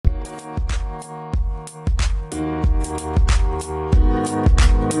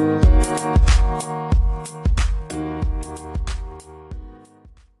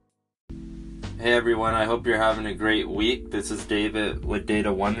everyone, I hope you're having a great week. This is David with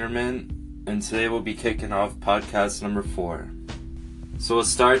Data Wonderment, and today we'll be kicking off podcast number 4. So we'll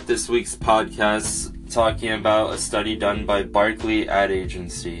start this week's podcast talking about a study done by Barkley Ad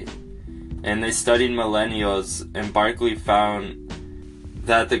Agency. And they studied millennials, and Barkley found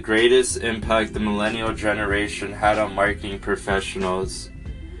that the greatest impact the millennial generation had on marketing professionals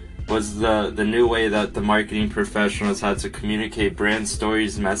was the new way that the marketing professionals had to communicate brand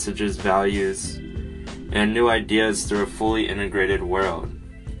stories, messages, values, and new ideas through a fully integrated world.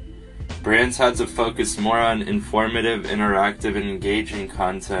 Brands had to focus more on informative, interactive, and engaging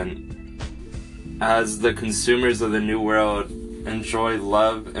content as the consumers of the new world enjoy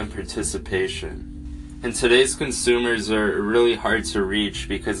love and participation. And today's consumers are really hard to reach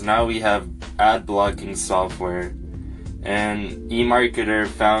because now we have ad blocking software. And eMarketer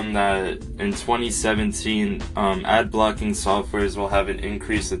found that in 2017, ad blocking softwares will have an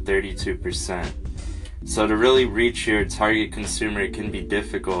increase of 32%. So to really reach your target consumer can be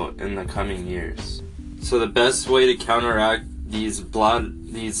difficult in the coming years. So the best way to counteract these ad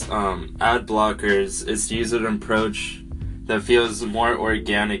blockers is to use an approach that feels more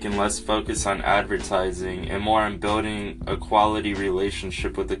organic and less focused on advertising and more on building a quality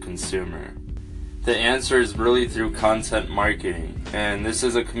relationship with the consumer. The answer is really through content marketing, and this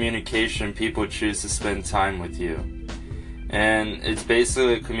is a communication people choose to spend time with you. And it's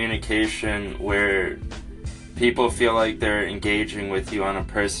basically a communication where people feel like they're engaging with you on a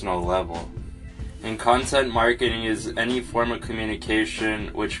personal level. And content marketing is any form of communication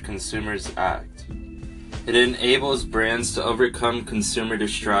which consumers act. It enables brands to overcome consumer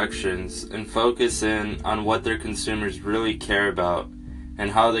distractions and focus in on what their consumers really care about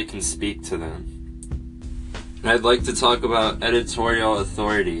and how they can speak to them. I'd like to talk about editorial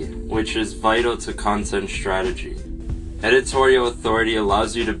authority, which is vital to content strategy. Editorial authority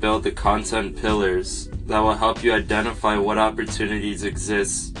allows you to build the content pillars that will help you identify what opportunities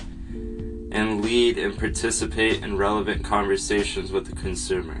exist and lead and participate in relevant conversations with the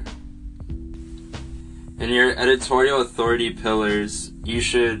consumer. In your editorial authority pillars, you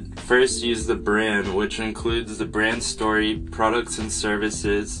should first use the brand, which includes the brand story, products and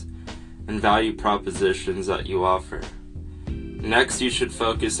services, and value propositions that you offer. Next, you should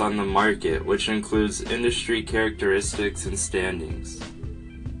focus on the market, which includes industry characteristics and standings.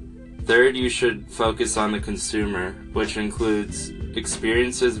 Third, you should focus on the consumer, which includes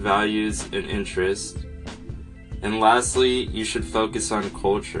experiences, values, and interests. And lastly, you should focus on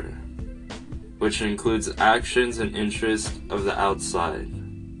culture, which includes actions and interests of the outside.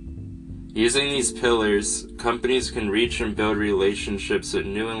 Using these pillars, companies can reach and build relationships with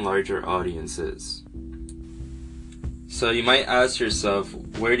new and larger audiences. So you might ask yourself,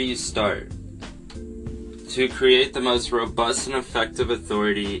 where do you start? To create the most robust and effective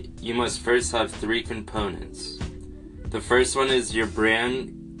authority, you must first have 3 components. The first one is your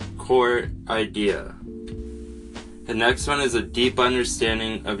brand core idea. The next one is a deep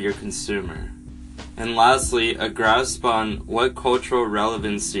understanding of your consumer. And lastly, a grasp on what cultural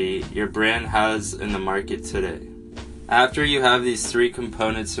relevancy your brand has in the market today. After you have these 3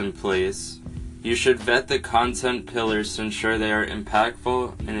 components in place, you should vet the content pillars to ensure they are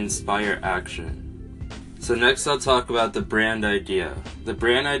impactful and inspire action. So next I'll talk about the brand idea. The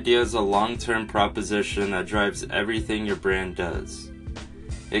brand idea is a long-term proposition that drives everything your brand does.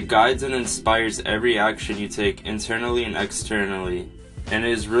 It guides and inspires every action you take internally and externally, and it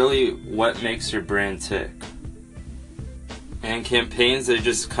is really what makes your brand tick. And campaigns, they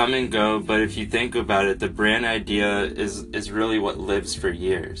just come and go, but if you think about it, the brand idea is really what lives for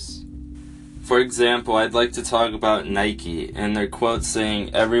years. For example, I'd like to talk about Nike and their quote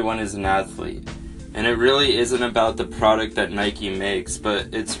saying, "Everyone is an athlete." And it really isn't about the product that Nike makes,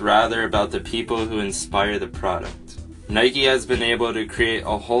 but it's rather about the people who inspire the product. Nike has been able to create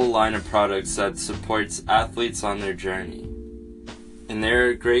a whole line of products that supports athletes on their journey. And they're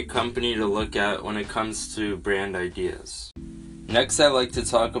a great company to look at when it comes to brand ideas. Next, I'd like to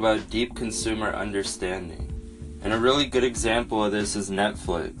talk about deep consumer understanding. And a really good example of this is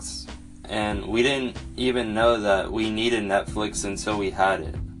Netflix. And we didn't even know that we needed Netflix until we had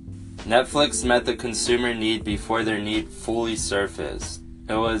it. Netflix met the consumer need before their need fully surfaced.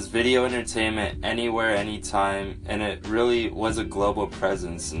 It was video entertainment anywhere, anytime, and it really was a global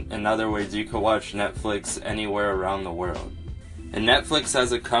presence. In other words, you could watch Netflix anywhere around the world. And Netflix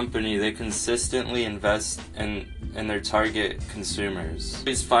as a company, they consistently invest in their target consumers.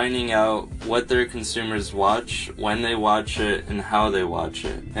 It's finding out what their consumers watch, when they watch it, and how they watch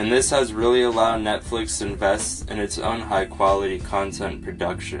it. And this has really allowed Netflix to invest in its own high quality content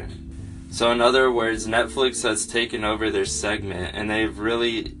production. So in other words, Netflix has taken over their segment and they've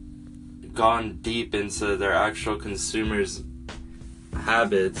really gone deep into their actual consumers'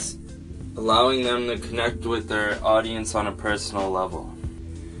 habits, allowing them to connect with their audience on a personal level.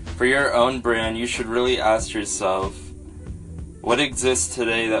 For your own brand, you should really ask yourself, what exists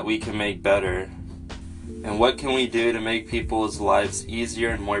today that we can make better? And what can we do to make people's lives easier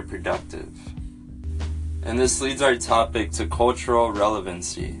and more productive? And this leads our topic to cultural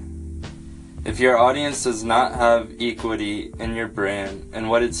relevancy. If your audience does not have equity in your brand and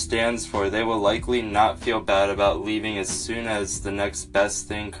what it stands for, they will likely not feel bad about leaving as soon as the next best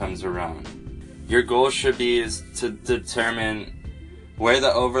thing comes around. Your goal should be is to determine where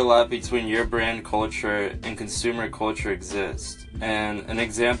the overlap between your brand culture and consumer culture exists. And an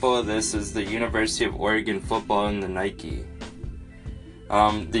example of this is the University of Oregon football and the Nike.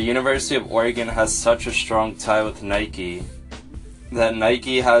 The University of Oregon has such a strong tie with Nike that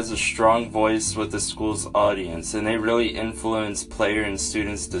Nike has a strong voice with the school's audience, and they really influence player and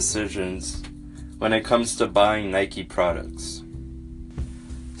students' decisions when it comes to buying Nike products.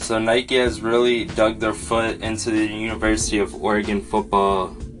 So Nike has really dug their foot into the University of Oregon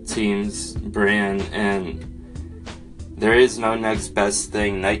football team's brand, and there is no next best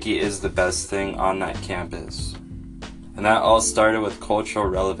thing. Nike is the best thing on that campus. And that all started with cultural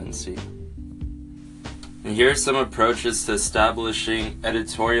relevancy. And here are some approaches to establishing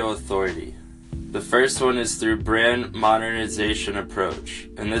editorial authority. The first one is through brand modernization approach,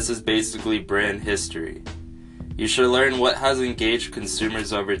 and this is basically brand history. You should learn what has engaged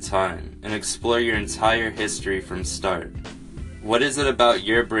consumers over time and explore your entire history from start. What is it about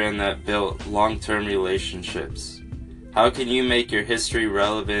your brand that built long-term relationships? How can you make your history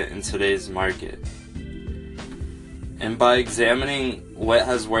relevant in today's market? And by examining what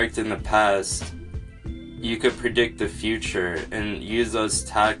has worked in the past, you could predict the future and use those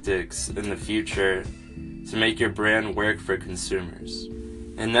tactics in the future to make your brand work for consumers.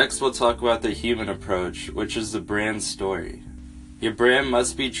 And next we'll talk about the human approach, which is the brand story. Your brand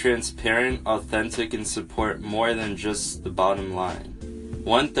must be transparent, authentic, and support more than just the bottom line.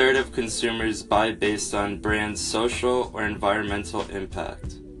 1/3 of consumers buy based on brand social or environmental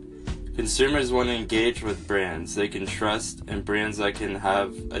impact. Consumers want to engage with brands they can trust and brands that can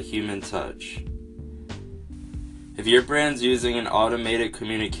have a human touch. If your brand's using an automated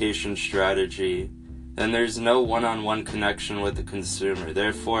communication strategy, then there's no one-on-one connection with the consumer.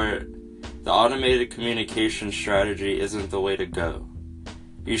 Therefore, the automated communication strategy isn't the way to go.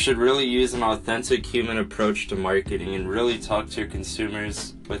 You should really use an authentic human approach to marketing and really talk to your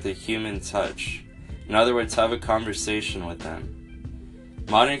consumers with a human touch. In other words, have a conversation with them.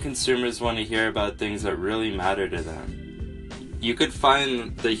 Modern consumers want to hear about things that really matter to them. You could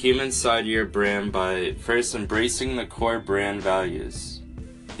find the human side of your brand by first embracing the core brand values.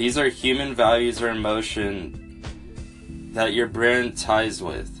 These are human values or emotion that your brand ties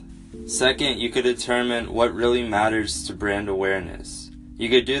with. Second, you could determine what really matters to brand awareness. You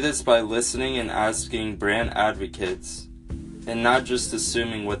could do this by listening and asking brand advocates and not just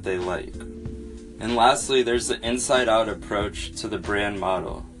assuming what they like. And lastly, there's the inside-out approach to the brand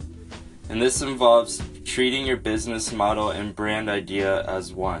model. And this involves treating your business model and brand idea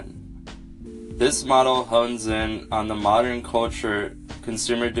as one. This model hones in on the modern culture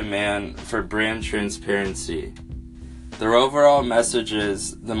consumer demand for brand transparency. Their overall message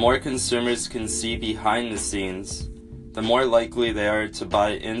is, the more consumers can see behind the scenes, the more likely they are to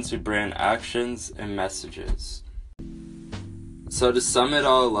buy into brand actions and messages. So to sum it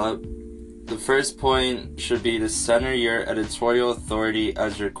all up, the first point should be to center your editorial authority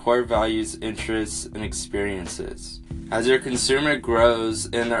as your core values, interests, and experiences. As your consumer grows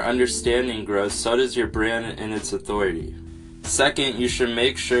and their understanding grows, so does your brand and its authority. Second, you should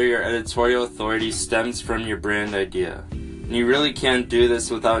make sure your editorial authority stems from your brand idea. And you really can't do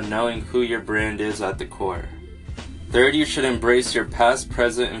this without knowing who your brand is at the core. Third, you should embrace your past,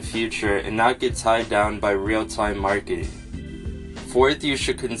 present, and future and not get tied down by real-time marketing. Fourth, you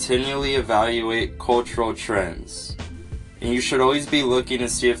should continually evaluate cultural trends. And you should always be looking to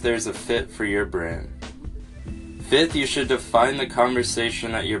see if there's a fit for your brand. Fifth, you should define the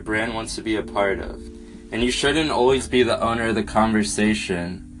conversation that your brand wants to be a part of. And you shouldn't always be the owner of the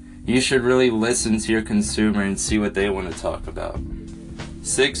conversation. You should really listen to your consumer and see what they want to talk about.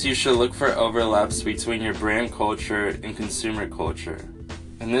 Six, you should look for overlaps between your brand culture and consumer culture.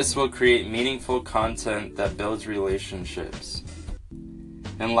 And this will create meaningful content that builds relationships.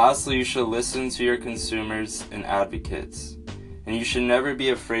 And lastly, you should listen to your consumers and advocates. And you should never be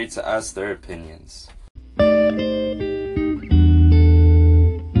afraid to ask their opinions.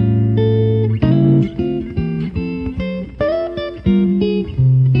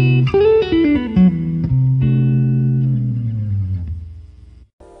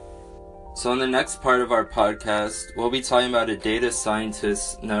 next part of our podcast, we'll be talking about a data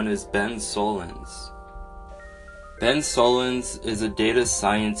scientist known as Ben Solins. Ben Solins is a data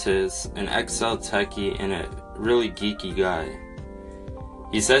scientist, an Excel techie, and a really geeky guy.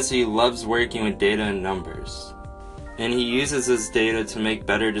 He says he loves working with data and numbers, and he uses his data to make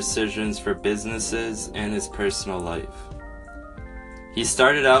better decisions for businesses and his personal life. He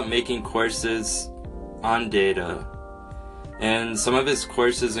started out making courses on data, and some of his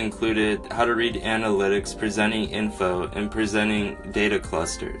courses included how to read analytics, presenting info, and presenting data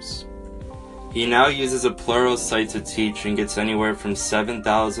clusters. He now uses a Pluralsight to teach and gets anywhere from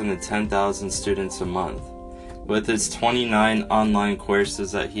 7,000 to 10,000 students a month, with his 29 online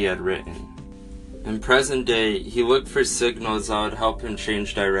courses that he had written. In present day, he looked for signals that would help him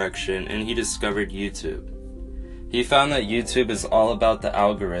change direction, and he discovered YouTube. He found that YouTube is all about the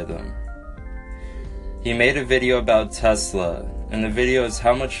algorithm. He made a video about Tesla, and the video is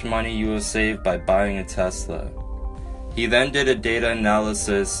how much money you will save by buying a Tesla. He then did a data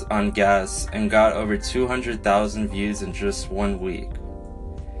analysis on gas and got over 200,000 views in just 1 week.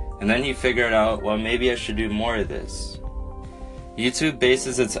 And then he figured out, well, maybe I should do more of this. YouTube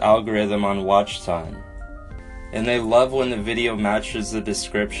bases its algorithm on watch time, and they love when the video matches the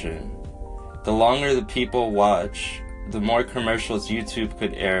description. The longer the people watch, the more commercials YouTube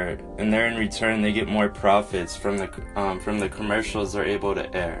could air, and there in return they get more profits from the commercials they're able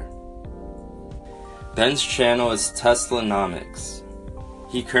to air. Ben's channel is Teslanomics.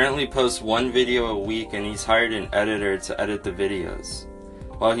 He currently posts 1 video a week, and he's hired an editor to edit the videos,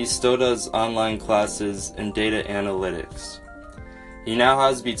 while he still does online classes in data analytics. He now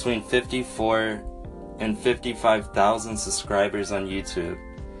has between 54 and 55,000 subscribers on YouTube,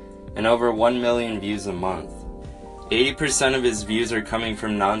 and over 1 million views a month. 80% of his views are coming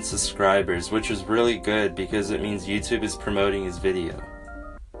from non-subscribers, which is really good because it means YouTube is promoting his video.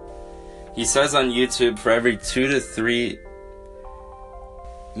 He says on YouTube, for every 2 to 3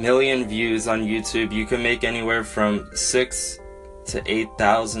 million views on YouTube, you can make anywhere from $6,000 to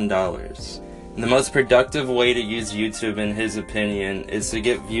 $8,000. The most productive way to use YouTube, in his opinion, is to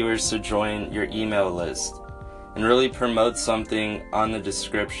get viewers to join your email list and really promote something on the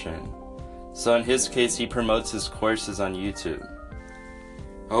description. So in his case, he promotes his courses on YouTube.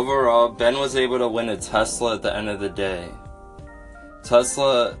 Overall, Ben was able to win a Tesla at the end of the day.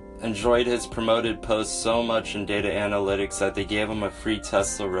 Tesla enjoyed his promoted posts so much in data analytics that they gave him a free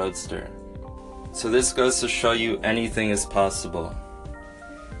Tesla Roadster. So this goes to show you anything is possible.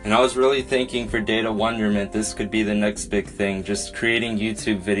 And I was really thinking for Data Wonderment, this could be the next big thing, just creating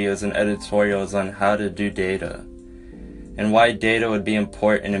YouTube videos and editorials on how to do data, and why data would be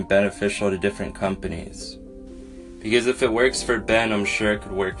important and beneficial to different companies. Because if it works for Ben, I'm sure it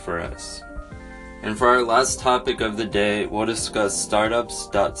could work for us. And for our last topic of the day, we'll discuss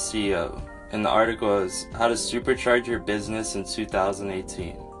startups.co, and the article is How to Supercharge Your Business in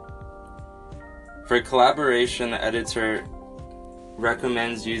 2018. For collaboration, the editor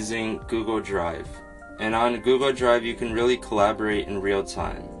recommends using Google Drive, and on Google Drive you can really collaborate in real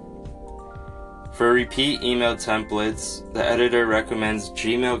time. For repeat email templates, the editor recommends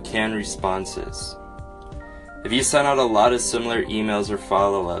Gmail Canned Responses. If you send out a lot of similar emails or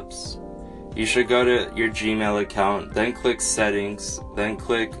follow-ups, you should go to your Gmail account, then click Settings, then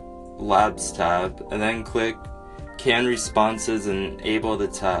click Labs tab, and then click Canned Responses and enable the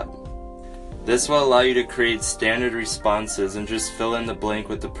tab. This will allow you to create standard responses and just fill in the blank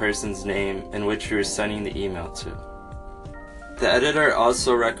with the person's name in which you are sending the email to. The editor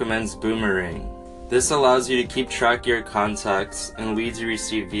also recommends Boomerang. This allows you to keep track of your contacts and leads you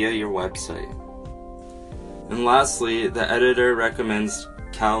receive via your website. And lastly, the editor recommends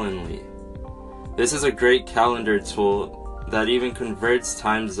Calendly. This is a great calendar tool that even converts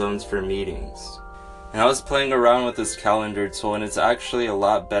time zones for meetings. And I was playing around with this calendar tool, and it's actually a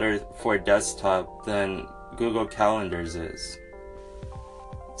lot better for desktop than Google Calendars is.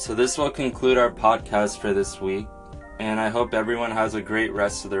 So this will conclude our podcast for this week, and I hope everyone has a great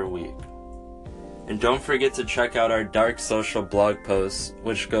rest of their week. And don't forget to check out our Dark Social blog post,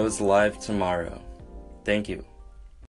 which goes live tomorrow. Thank you.